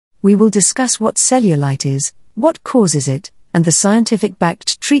We will discuss what cellulite is, what causes it, and the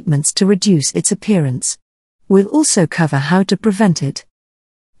scientific-backed treatments to reduce its appearance. We'll also cover how to prevent it.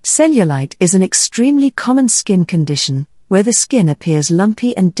 Cellulite is an extremely common skin condition, where the skin appears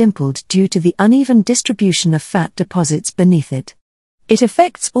lumpy and dimpled due to the uneven distribution of fat deposits beneath it. It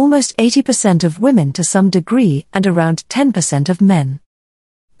affects almost 80% of women to some degree and around 10% of men.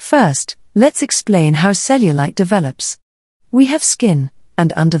 First, let's explain how cellulite develops. We have skin,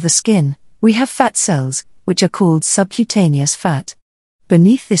 and under the skin, we have fat cells, which are called subcutaneous fat.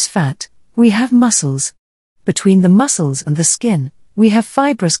 Beneath this fat, we have muscles. Between the muscles and the skin, we have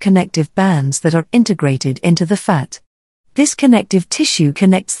fibrous connective bands that are integrated into the fat. This connective tissue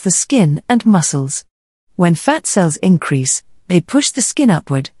connects the skin and muscles. When fat cells increase, they push the skin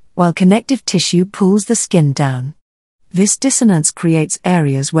upward, while connective tissue pulls the skin down. This dissonance creates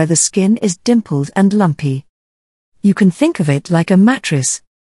areas where the skin is dimpled and lumpy. You can think of it like a mattress.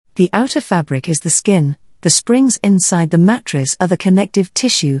 The outer fabric is the skin, the springs inside the mattress are the connective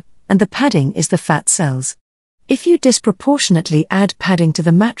tissue, and the padding is the fat cells. If you disproportionately add padding to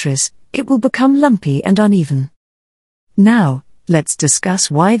the mattress, it will become lumpy and uneven. Now, let's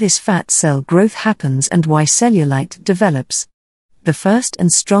discuss why this fat cell growth happens and why cellulite develops. The first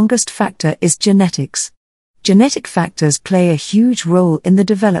and strongest factor is genetics. Genetic factors play a huge role in the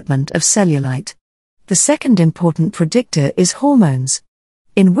development of cellulite. The second important predictor is hormones.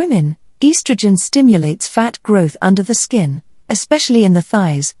 In women, estrogen stimulates fat growth under the skin, especially in the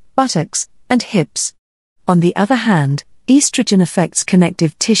thighs, buttocks, and hips. On the other hand, estrogen affects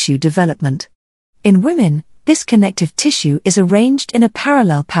connective tissue development. In women, this connective tissue is arranged in a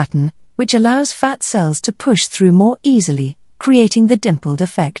parallel pattern, which allows fat cells to push through more easily, creating the dimpled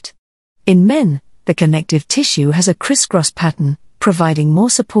effect. In men, the connective tissue has a crisscross pattern, providing more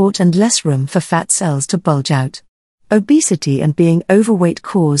support and less room for fat cells to bulge out. Obesity and being overweight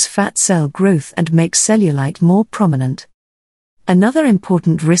cause fat cell growth and make cellulite more prominent. Another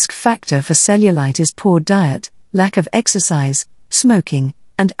important risk factor for cellulite is poor diet, lack of exercise, smoking,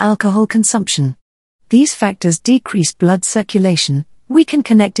 and alcohol consumption. These factors decrease blood circulation, weaken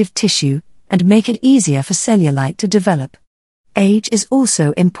connective tissue, and make it easier for cellulite to develop. Age is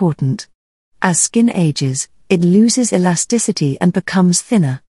also important. As skin ages, it loses elasticity and becomes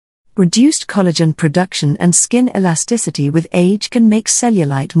thinner. Reduced collagen production and skin elasticity with age can make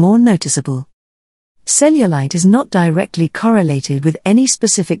cellulite more noticeable. Cellulite is not directly correlated with any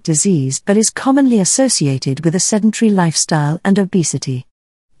specific disease but is commonly associated with a sedentary lifestyle and obesity.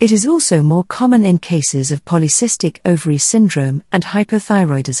 It is also more common in cases of polycystic ovary syndrome and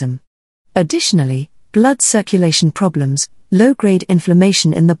hypothyroidism. Additionally, blood circulation problems, low-grade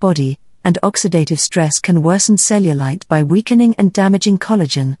inflammation in the body, and oxidative stress can worsen cellulite by weakening and damaging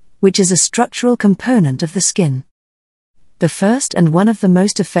collagen, which is a structural component of the skin. The first and one of the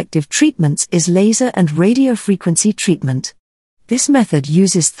most effective treatments is laser and radiofrequency treatment. This method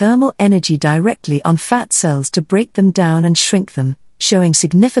uses thermal energy directly on fat cells to break them down and shrink them, showing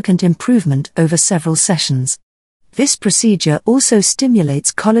significant improvement over several sessions. This procedure also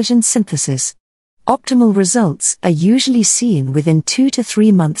stimulates collagen synthesis. Optimal results are usually seen within 2 to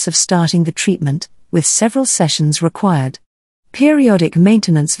 3 months of starting the treatment, with several sessions required. Periodic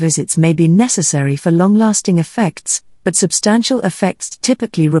maintenance visits may be necessary for long-lasting effects, but substantial effects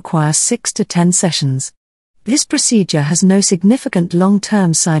typically require 6 to 10 sessions. This procedure has no significant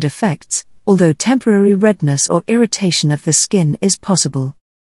long-term side effects, although temporary redness or irritation of the skin is possible.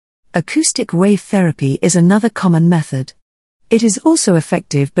 Acoustic wave therapy is another common method. It is also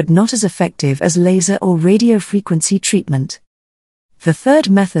effective but not as effective as laser or radiofrequency treatment. The third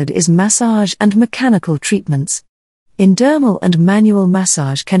method is massage and mechanical treatments. Indermal and manual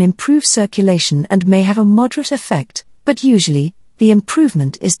massage can improve circulation and may have a moderate effect, but usually, the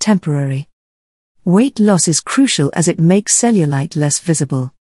improvement is temporary. Weight loss is crucial as it makes cellulite less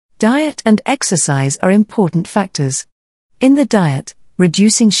visible. Diet and exercise are important factors. In the diet,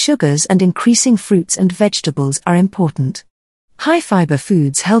 reducing sugars and increasing fruits and vegetables are important. High-fiber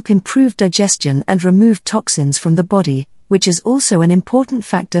foods help improve digestion and remove toxins from the body, which is also an important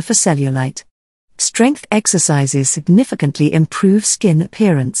factor for cellulite. Strength exercises significantly improve skin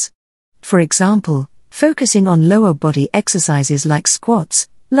appearance. For example, focusing on lower body exercises like squats,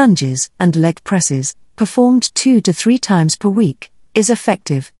 lunges, and leg presses, performed 2 to 3 times per week, is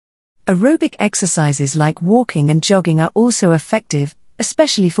effective. Aerobic exercises like walking and jogging are also effective,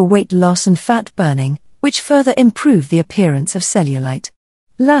 especially for weight loss and fat burning, which further improve the appearance of cellulite.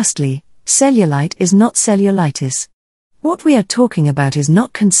 Lastly, cellulite is not cellulitis. What we are talking about is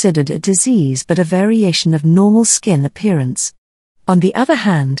not considered a disease but a variation of normal skin appearance. On the other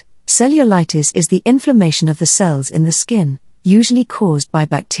hand, cellulitis is the inflammation of the cells in the skin, usually caused by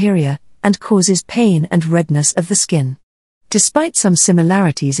bacteria, and causes pain and redness of the skin. Despite some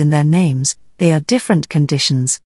similarities in their names, they are different conditions.